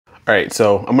All right,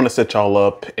 so I'm gonna set y'all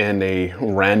up in a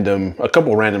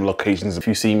couple random locations. If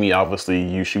you see me, obviously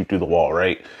you shoot through the wall,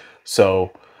 right?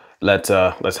 So let's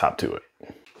hop to it.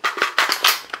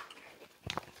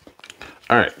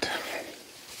 All right.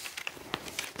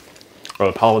 I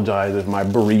apologize if my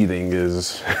breathing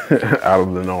is out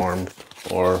of the norm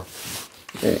or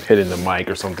hitting the mic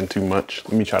or something too much.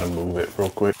 Let me try to move it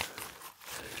real quick.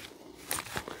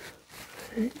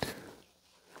 Right.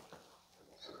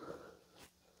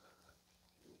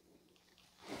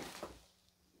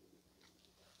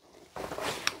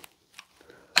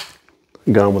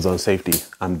 Gun was on safety.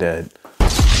 I'm dead.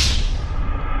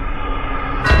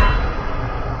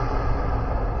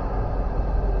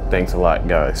 Thanks a lot,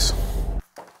 guys.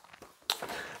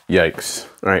 Yikes.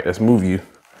 All right, let's move you.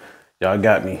 Y'all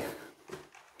got me.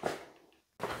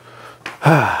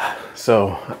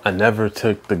 So I never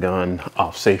took the gun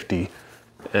off safety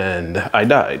and I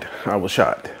died. I was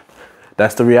shot.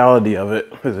 That's the reality of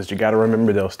it, is that you got to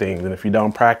remember those things. And if you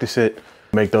don't practice it,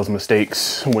 make those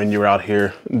mistakes when you're out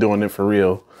here doing it for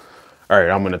real. All right,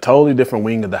 I'm in a totally different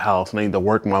wing of the house and I need to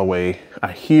work my way.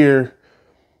 I hear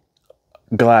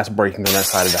glass breaking on that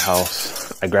side of the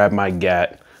house. I grab my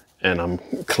gat and I'm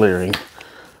clearing.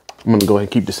 I'm gonna go ahead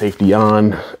and keep the safety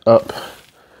on, up.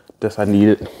 This I need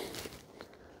it.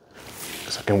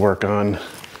 So I can work on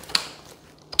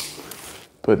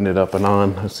putting it up and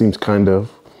on. It seems kind of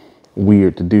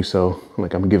weird to do so.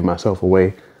 Like I'm giving myself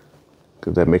away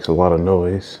because that makes a lot of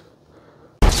noise.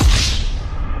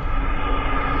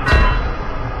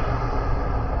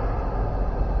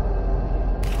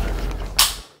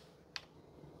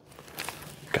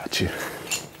 Got you.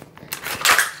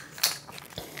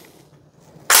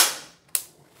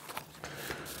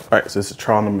 All right, so this is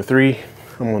trial number 3.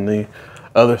 I'm on the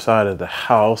other side of the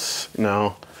house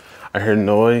now. I hear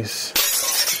noise.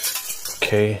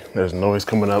 Okay, there's noise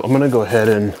coming up. I'm gonna go ahead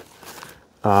and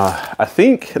I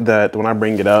think that when I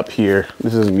bring it up here,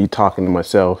 this is me talking to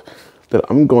myself, that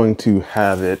I'm going to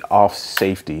have it off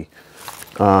safety.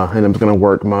 And I'm gonna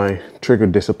work my trigger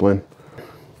discipline.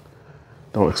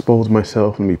 Don't expose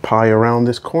myself. Let me pie around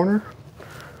this corner.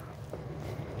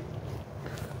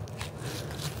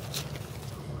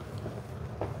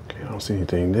 Okay, I don't see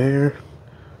anything there.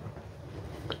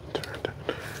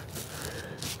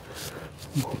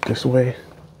 Move this way.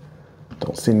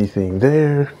 Don't see anything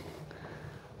there.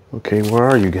 Okay, where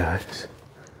are you guys?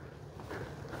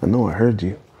 I know I heard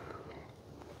you.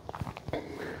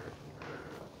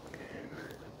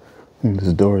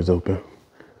 This door is open.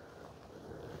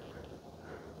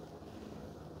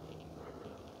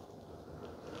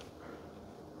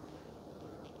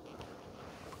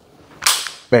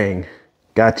 Bang,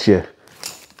 gotcha.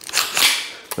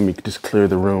 Let me just clear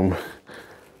the room.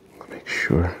 Make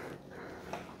sure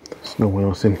there's no one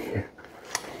else in here.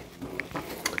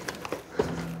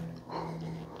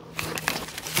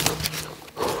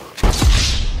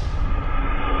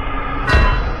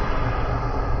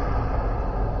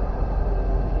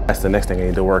 That's the next thing I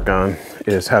need to work on,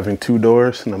 is having 2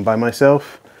 doors and I'm by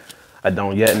myself. I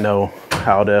don't yet know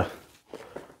how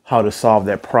to solve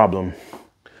that problem.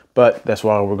 But that's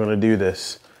why we're gonna do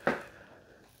this,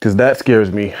 because that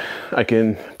scares me. I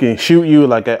can shoot you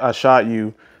like I shot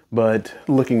you, but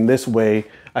looking this way,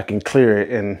 I can clear it,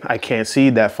 and I can't see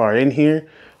that far in here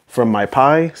from my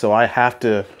pie. So I have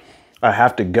to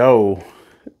go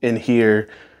in here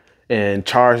and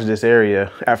charge this area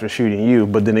after shooting you.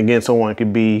 But then again, someone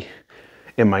could be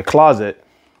in my closet,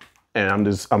 and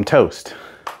I'm toast.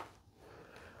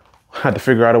 I had to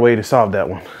figure out a way to solve that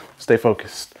one. Stay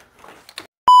focused.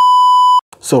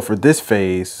 So for this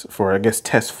phase, for I guess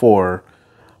test 4,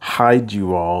 hide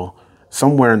you all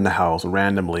somewhere in the house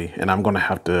randomly, and I'm gonna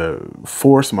have to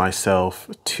force myself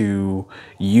to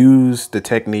use the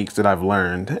techniques that I've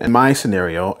learned. In my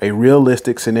scenario, a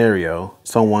realistic scenario,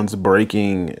 someone's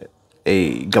breaking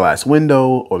a glass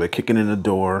window or they're kicking in the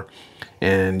door,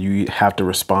 and you have to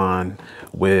respond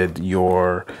with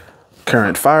your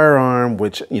current firearm,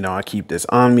 which, you know, I keep this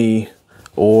on me,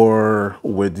 or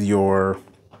with your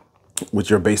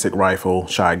basic rifle,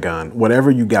 shotgun, whatever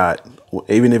you got,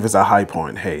 even if it's a high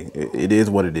point, hey, it is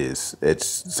what it is.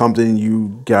 It's something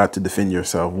you got to defend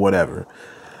yourself, whatever.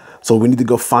 So we need to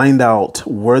go find out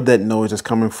where that noise is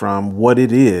coming from, what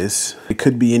it is. It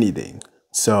could be anything.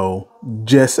 So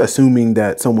just assuming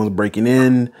that someone's breaking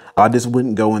in, I just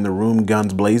wouldn't go in the room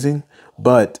guns blazing,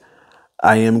 but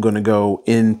I am going to go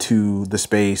into the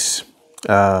space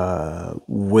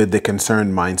with the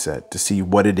concerned mindset to see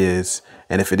what it is.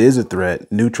 And if it is a threat,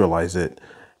 neutralize it.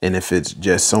 And if it's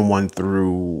just someone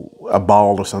threw a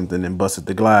ball or something and busted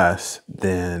the glass,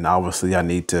 then obviously I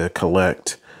need to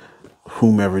collect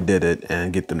whomever did it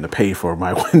and get them to pay for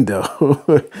my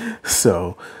window.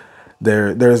 So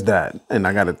there's that. And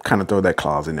I got to kind of throw that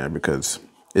clause in there because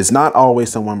it's not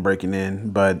always someone breaking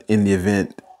in, but in the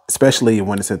event, especially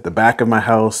when it's at the back of my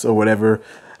house or whatever,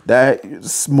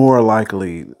 that's more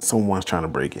likely someone's trying to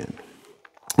break in.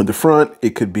 At the front,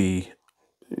 it could be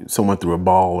someone threw a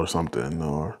ball or something,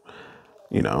 or,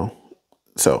 you know.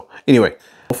 So anyway,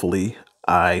 hopefully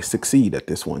I succeed at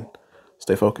this one.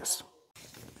 Stay focused.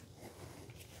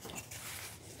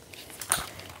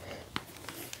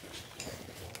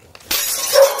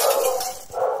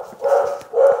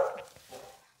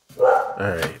 All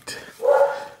right.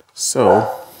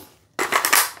 So,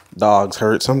 dogs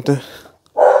heard something.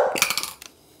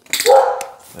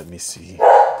 Let me see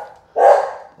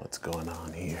what's going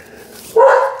on here.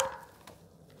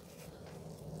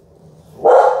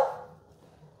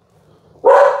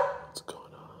 What's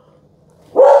going on?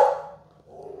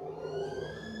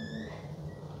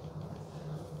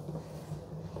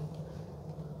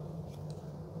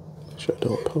 Make sure I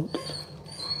don't poke.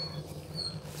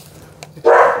 Make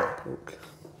sure I don't poke.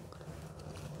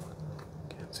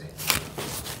 Can't see.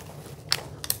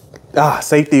 Ah,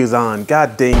 safety is on.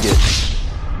 God dang it.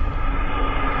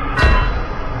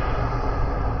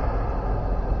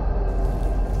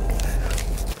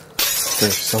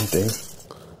 There's something.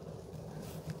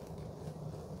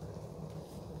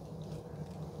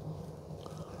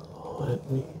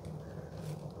 Let me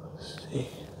see.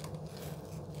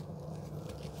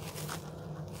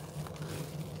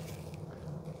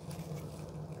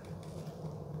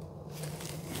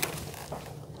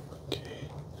 Okay.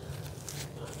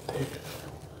 Not there.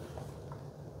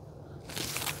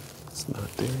 It's not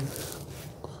there.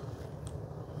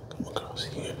 Come across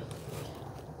here.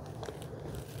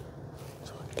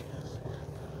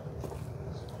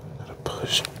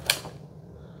 Push.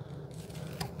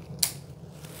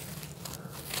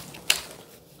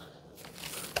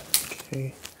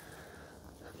 Okay,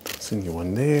 don't see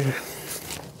anyone there.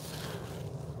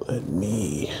 Let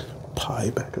me pie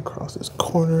back across this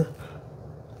corner.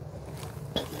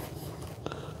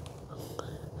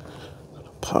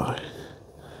 Pie.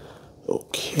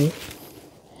 Okay.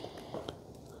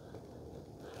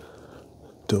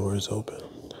 Door is open.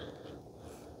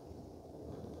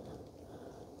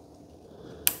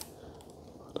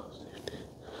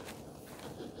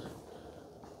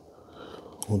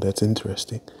 Oh, that's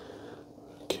interesting.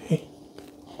 Okay.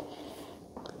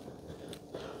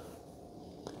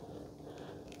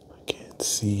 I can't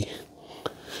see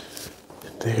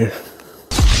there.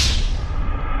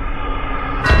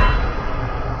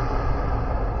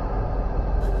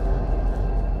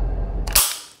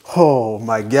 Oh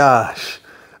my gosh.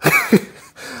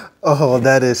 Oh,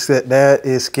 that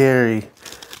is scary.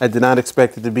 I did not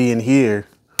expect it to be in here.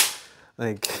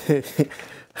 Like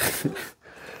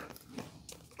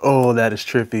oh, that is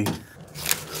trippy.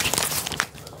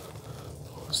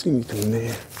 Don't see anything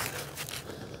there.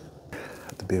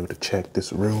 Have to be able to check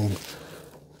this room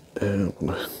and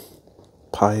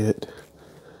pie it.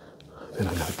 Then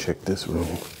I gotta check this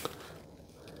room.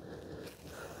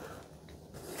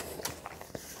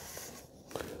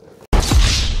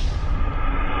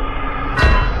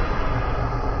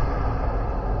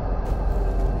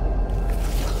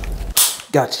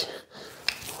 Gotcha.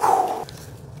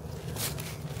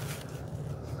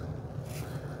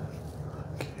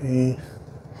 Okay.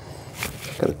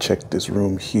 Gotta check this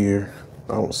room here.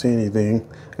 I don't see anything.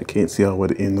 I can't see all the way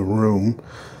in the room.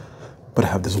 But I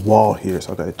have this wall here,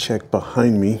 so I gotta check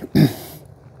behind me.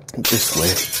 This way.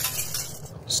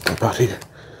 Step out here.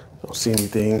 Don't see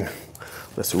anything.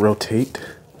 Let's rotate.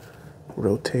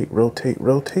 Rotate, rotate,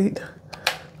 rotate.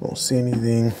 Don't see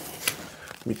anything.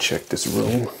 Let me check this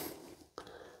room.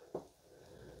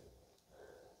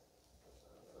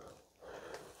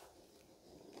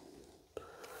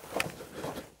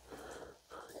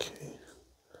 Okay.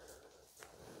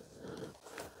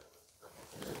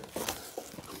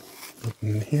 Nothing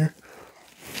in here.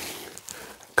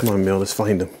 Come on, Mill, let's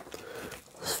find them.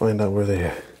 Let's find out where they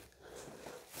at.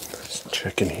 Let's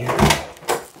check in here.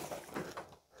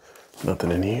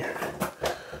 Nothing in here.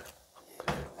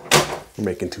 We're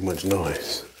making too much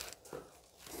noise.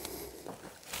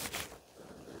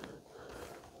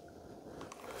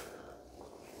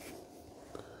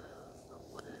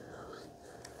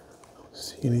 Don't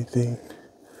see anything.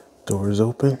 Doors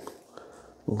open.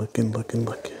 Looking, looking,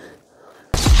 looking.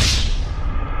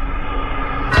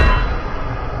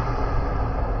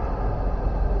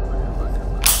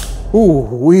 Ooh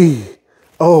wee!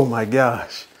 Oh my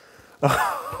gosh!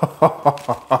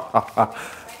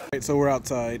 Right, so we're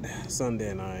outside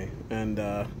Sunday night, and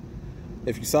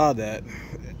If you saw that,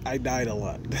 I died a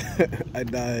lot. I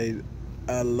died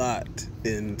a lot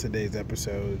in today's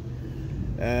episode.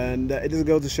 And it just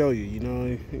goes to show you, you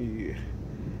know,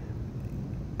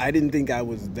 I didn't think I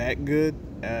was that good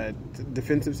at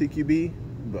defensive CQB,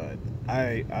 but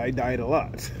I died a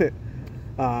lot.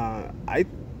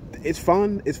 It's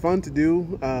fun. It's fun to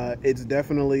do. It's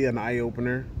definitely an eye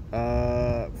opener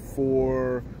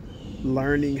for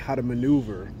learning how to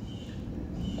maneuver.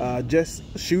 Just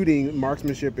shooting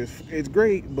marksmanship is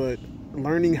great, but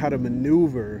learning how to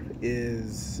maneuver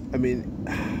is, I mean,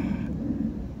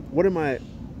 what am I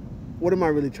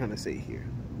really trying to say here?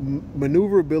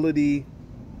 Maneuverability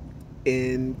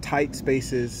in tight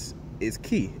spaces is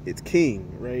key. It's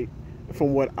king, right?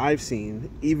 From what I've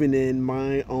seen, even in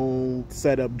my own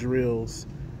setup drills,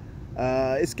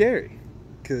 it's scary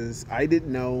because I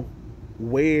didn't know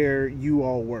where you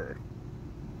all were.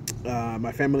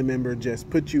 My family member just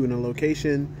put you in a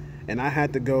location and I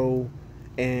had to go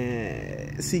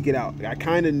and seek it out. I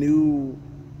kind of knew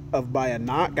by a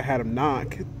knock. I had a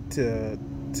knock to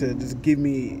just give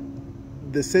me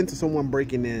the sense of someone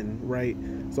breaking in, right?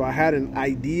 So I had an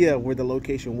idea where the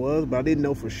location was, but I didn't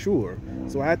know for sure.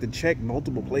 So I had to check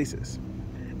multiple places.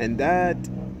 And that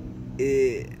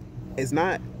is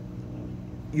not,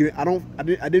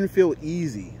 I didn't feel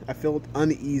easy. I felt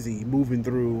uneasy moving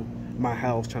through my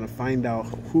house trying to find out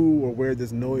who or where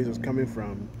this noise was coming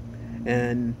from.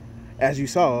 And as you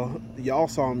saw, y'all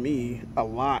saw me a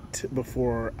lot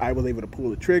before I was able to pull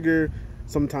the trigger.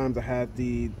 Sometimes I had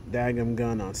the daggum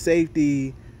gun on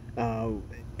safety. And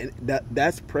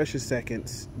that's precious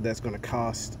seconds that's going to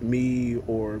cost me,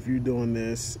 or if you're doing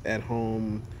this at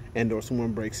home and or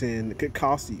someone breaks in, it could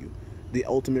cost you the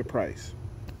ultimate price.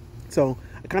 So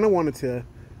I kind of wanted to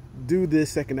do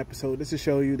this second episode just to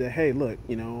show you that, hey, look,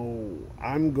 you know,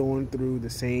 I'm going through the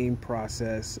same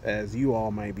process as you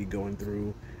all might be going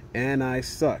through, and I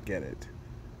suck at it.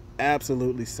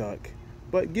 Absolutely suck.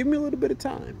 But give me a little bit of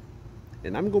time,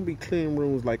 and I'm going to be clearing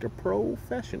rooms like a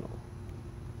professional.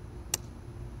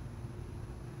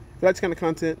 If you like this kind of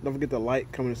content, don't forget to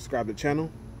like, comment, and subscribe to the channel.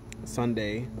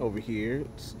 Sunday over here,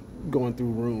 it's going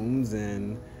through rooms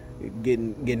and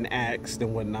getting axed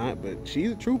and whatnot, but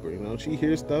she's a trooper, you know. She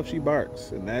hears stuff, she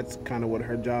barks, and that's kind of what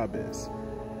her job is.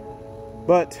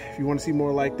 But if you want to see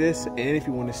more like this, and if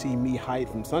you want to see me hide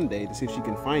from Sunday to see if she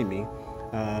can find me,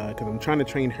 because I'm trying to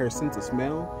train her sense of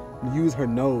smell, use her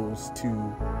nose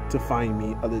to find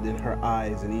me other than her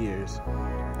eyes and ears.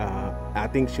 I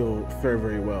think she'll fare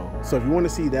very well. So if you want to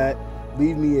see that,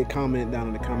 leave me a comment down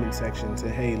in the comment section. Say,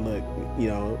 hey, look, you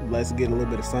know, let's get a little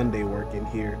bit of Sunday work in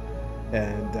here.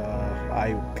 And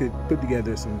I could put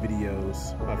together some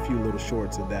videos, a few little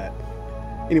shorts of that.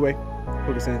 Anyway,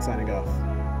 Lucas signing off.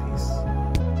 Peace.